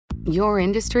Your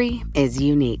industry is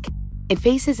unique. It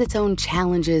faces its own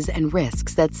challenges and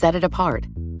risks that set it apart.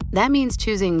 That means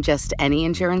choosing just any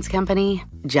insurance company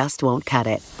just won't cut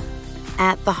it.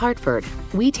 At The Hartford,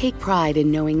 we take pride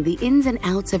in knowing the ins and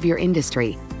outs of your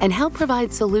industry and help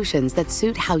provide solutions that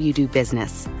suit how you do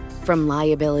business. From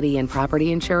liability and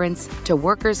property insurance to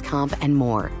workers' comp and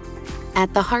more.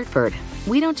 At The Hartford,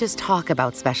 we don't just talk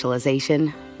about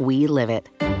specialization, we live it.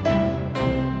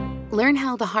 Learn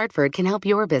how The Hartford can help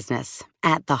your business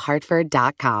at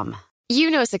thehartford.com.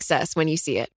 You know success when you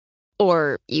see it.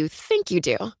 Or you think you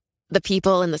do. The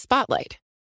people in the spotlight.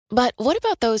 But what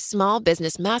about those small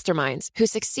business masterminds who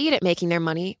succeed at making their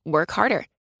money work harder?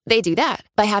 They do that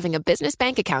by having a business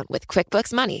bank account with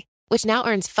QuickBooks Money, which now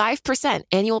earns 5%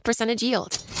 annual percentage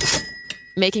yield.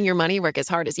 Making your money work as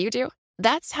hard as you do?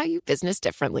 That's how you business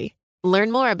differently.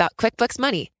 Learn more about QuickBooks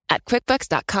Money at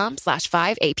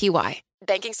quickbooks.com/5APY.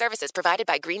 Banking services provided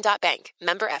by Green Dot Bank.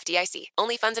 Member FDIC.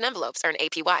 Only funds and envelopes earn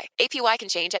APY. APY can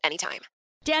change at any time.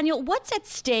 Daniel, what's at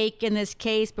stake in this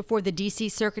case before the D.C.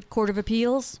 Circuit Court of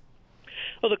Appeals?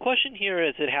 Well, the question here,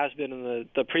 as it has been in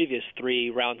the previous 3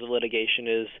 rounds of litigation,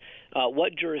 is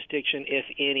what jurisdiction, if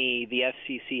any, the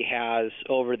FCC has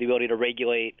over the ability to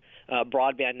regulate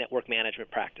broadband network management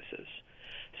practices.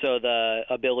 So the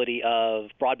ability of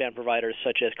broadband providers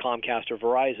such as Comcast or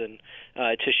Verizon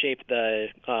to shape the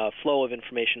flow of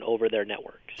information over their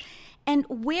networks. And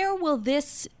where will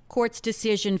this court's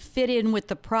decision fit in with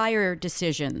the prior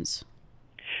decisions?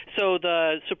 So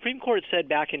the Supreme Court said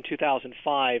back in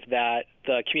 2005 that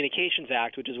the Communications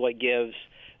Act, which is what gives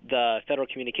the Federal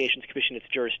Communications Commission its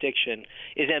jurisdiction,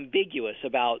 is ambiguous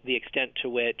about the extent to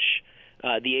which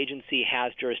the agency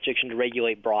has jurisdiction to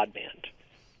regulate broadband.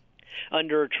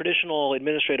 Under traditional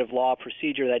administrative law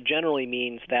procedure, that generally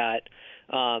means that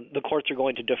the courts are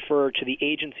going to defer to the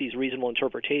agency's reasonable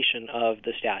interpretation of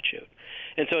the statute.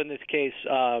 And so in this case,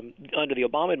 under the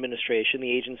Obama administration,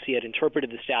 the agency had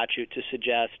interpreted the statute to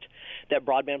suggest that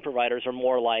broadband providers are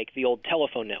more like the old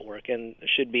telephone network and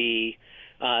should be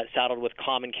saddled with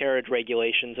common carriage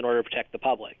regulations in order to protect the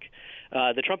public.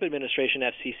 The Trump administration,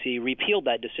 FCC, repealed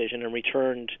that decision and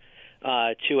returned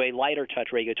to a lighter touch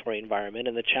regulatory environment,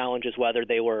 and the challenge is whether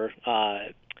they were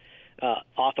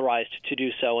authorized to do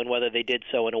so and whether they did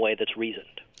so in a way that's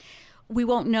reasoned. We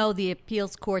won't know the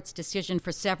appeals court's decision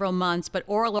for several months, but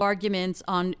oral arguments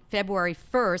on February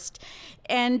 1st.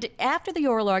 And after the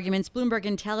oral arguments, Bloomberg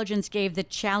Intelligence gave the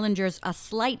challengers a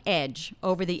slight edge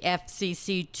over the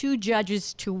FCC, 2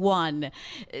 judges to 1.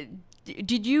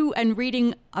 Did you, and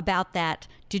reading about that,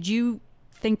 did you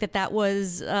think that that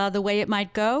was the way it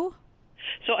might go?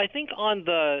 So I think on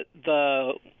the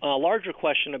larger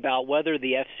question about whether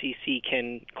the FCC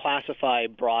can classify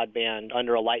broadband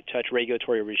under a light touch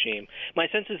regulatory regime, my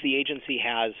sense is the agency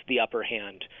has the upper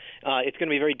hand. It's going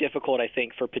to be very difficult, I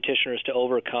think, for petitioners to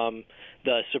overcome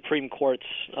the Supreme Court's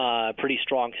pretty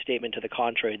strong statement to the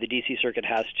contrary. The D.C. Circuit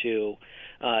has to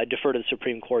defer to the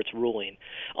Supreme Court's ruling.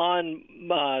 On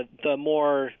the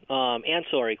more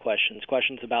ancillary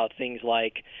questions about things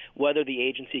like whether the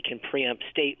agency can preempt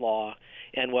state law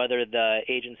and whether the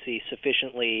agency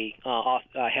sufficiently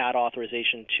had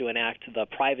authorization to enact the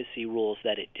privacy rules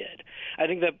that it did. I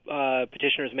think that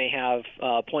petitioners may have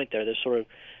a point there. There's sort of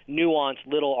nuanced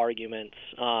little arguments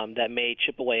that may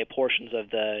chip away at portions of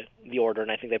the order, and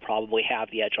I think they probably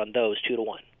have the edge on those 2 to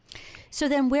 1. So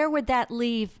then where would that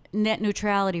leave net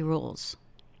neutrality rules?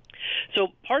 So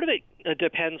part of it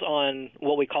depends on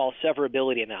what we call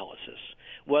severability analysis,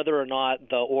 whether or not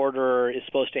the order is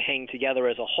supposed to hang together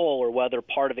as a whole or whether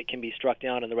part of it can be struck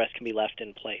down and the rest can be left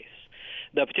in place.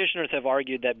 The petitioners have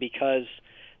argued that because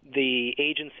the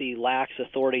agency lacks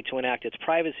authority to enact its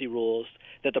privacy rules,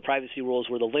 that the privacy rules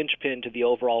were the linchpin to the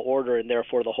overall order and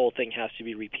therefore the whole thing has to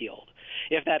be repealed.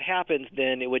 If that happens,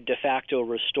 then it would de facto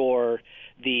restore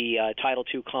the Title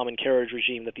II common carriage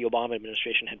regime that the Obama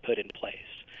administration had put in place.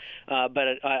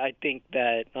 But I think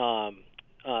that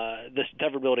this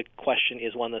severability question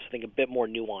is one that's, I think, a bit more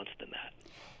nuanced than that.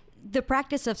 The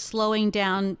practice of slowing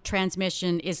down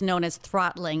transmission is known as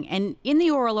throttling. And in the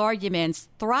oral arguments,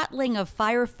 throttling of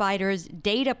firefighters'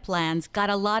 data plans got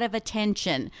a lot of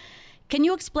attention. Can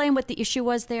you explain what the issue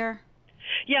was there?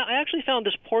 Yeah, I actually found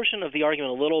this portion of the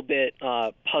argument a little bit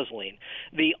puzzling.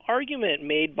 The argument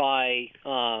made by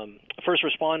first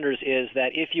responders is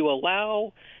that if you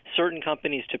allow certain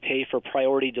companies to pay for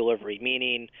priority delivery,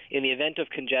 meaning in the event of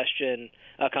congestion,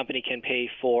 a company can pay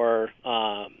for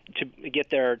to get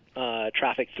their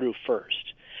traffic through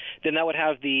first, then that would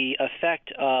have the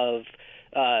effect of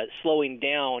slowing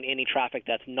down any traffic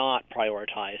that's not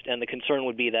prioritized. And the concern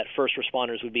would be that first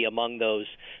responders would be among those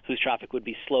whose traffic would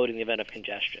be slowed in the event of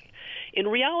congestion. In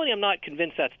reality, I'm not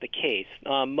convinced that's the case.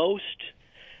 Most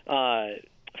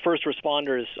first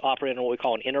responders operate on what we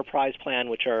call an enterprise plan,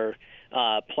 which are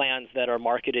plans that are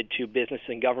marketed to business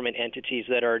and government entities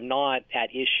that are not at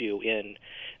issue in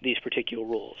these particular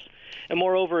rules. And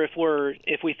moreover,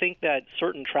 if we think that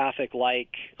certain traffic,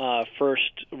 like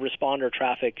first responder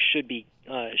traffic, should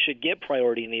get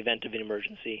priority in the event of an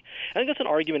emergency, I think that's an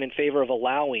argument in favor of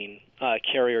allowing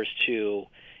carriers to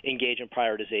engage in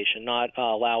prioritization, not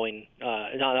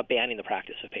banning the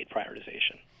practice of paid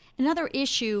prioritization. Another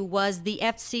issue was the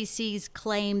FCC's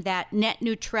claim that net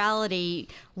neutrality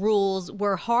rules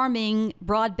were harming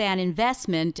broadband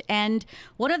investment, and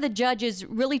one of the judges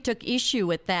really took issue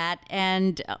with that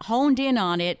and honed in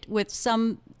on it with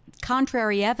some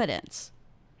contrary evidence.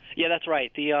 Yeah, that's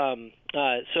right.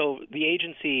 So the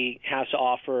agency has to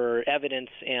offer evidence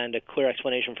and a clear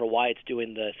explanation for why it's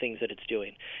doing the things that it's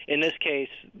doing. In this case,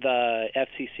 the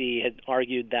FCC had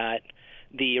argued that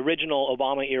the original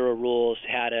Obama-era rules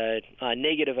had a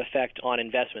negative effect on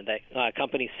investment, that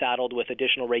companies saddled with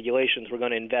additional regulations were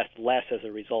going to invest less as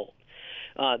a result.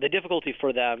 The difficulty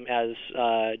for them, as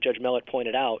Judge Millett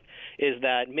pointed out, is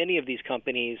that many of these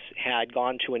companies had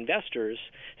gone to investors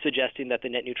suggesting that the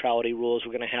net neutrality rules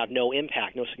were going to have no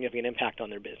significant impact on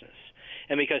their business.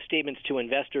 And because statements to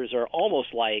investors are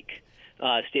almost like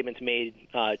statements made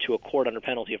to a court under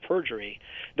penalty of perjury,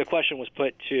 the question was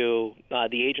put to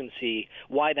the agency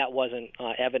why that wasn't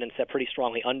evidence that pretty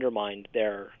strongly undermined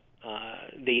the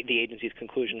agency's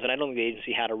conclusions. And I don't think the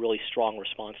agency had a really strong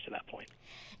response to that point.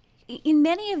 In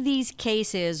many of these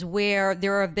cases where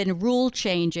there have been rule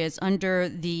changes under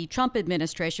the Trump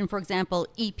administration, for example,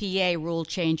 EPA rule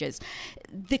changes,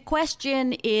 the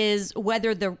question is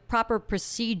whether the proper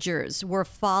procedures were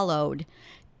followed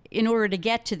in order to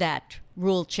get to that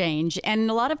rule change. And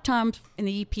a lot of times in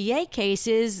the EPA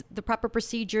cases, the proper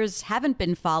procedures haven't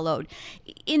been followed.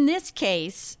 In this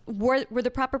case, were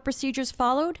the proper procedures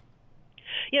followed?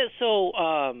 Yeah, so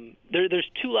there's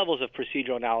two levels of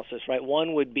procedural analysis, right?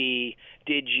 One would be,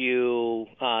 did you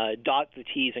dot the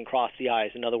T's and cross the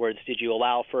I's? In other words, did you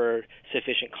allow for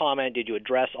sufficient comment? Did you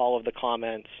address all of the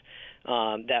comments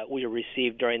that we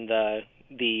received during the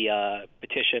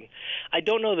petition? I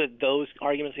don't know that those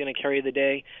arguments are going to carry the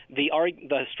day.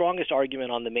 The strongest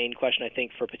argument on the main question, I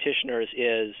think, for petitioners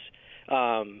is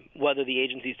whether the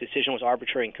agency's decision was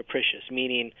arbitrary and capricious,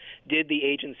 meaning did the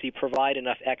agency provide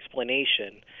enough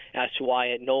explanation as to why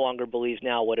it no longer believes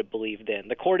now what it believed then.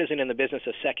 The court isn't in the business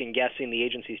of second-guessing the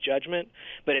agency's judgment,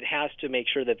 but it has to make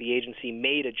sure that the agency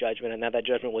made a judgment and that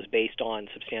judgment was based on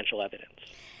substantial evidence.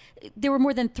 There were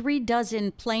more than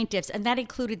 36 plaintiffs, and that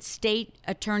included state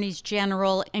attorneys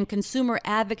general and consumer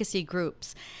advocacy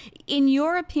groups. In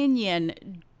your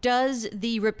opinion, does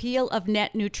the repeal of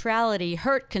net neutrality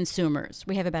hurt consumers?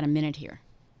 We have about a minute here.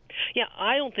 Yeah,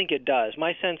 I don't think it does.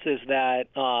 My sense is that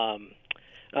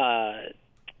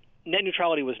net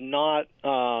neutrality was not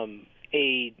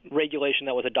a regulation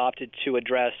that was adopted to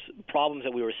address problems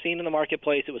that we were seeing in the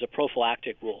marketplace. It was a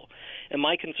prophylactic rule. And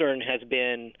my concern has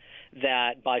been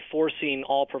that by forcing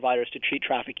all providers to treat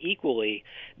traffic equally,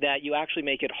 that you actually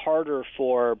make it harder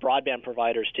for broadband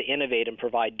providers to innovate and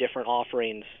provide different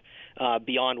offerings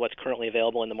beyond what's currently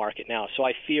available in the market now. So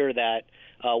I fear that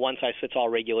one-size-fits-all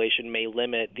regulation may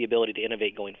limit the ability to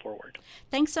innovate going forward.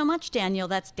 Thanks so much, Daniel.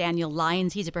 That's Daniel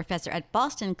Lyons. He's a professor at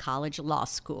Boston College Law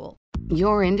School.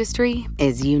 Your industry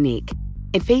is unique.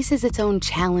 It faces its own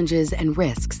challenges and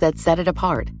risks that set it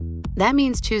apart. That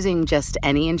means choosing just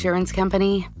any insurance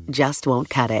company just won't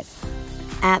cut it.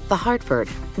 At The Hartford,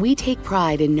 we take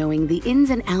pride in knowing the ins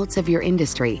and outs of your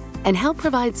industry and help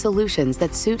provide solutions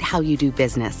that suit how you do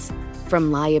business.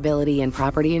 From liability and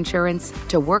property insurance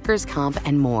to workers' comp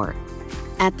and more.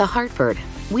 At The Hartford,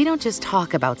 we don't just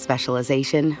talk about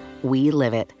specialization, we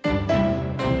live it.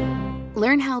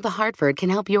 Learn how The Hartford can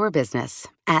help your business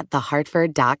at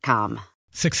thehartford.com.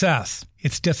 Success.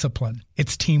 It's discipline.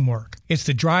 It's teamwork. It's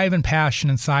the drive and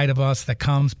passion inside of us that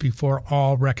comes before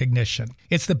all recognition.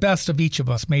 It's the best of each of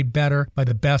us made better by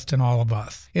the best in all of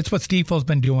us. It's what Stifel's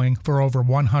been doing for over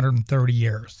 130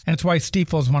 years. And it's why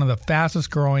Stifel is one of the fastest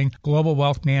growing global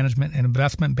wealth management and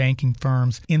investment banking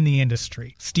firms in the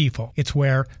industry. Stifel. It's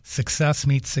where success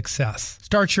meets success.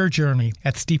 Start your journey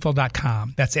at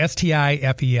stifel.com. That's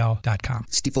STIFEL.com.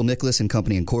 Stifel Nicholas and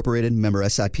Company Incorporated, member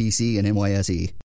SIPC and NYSE.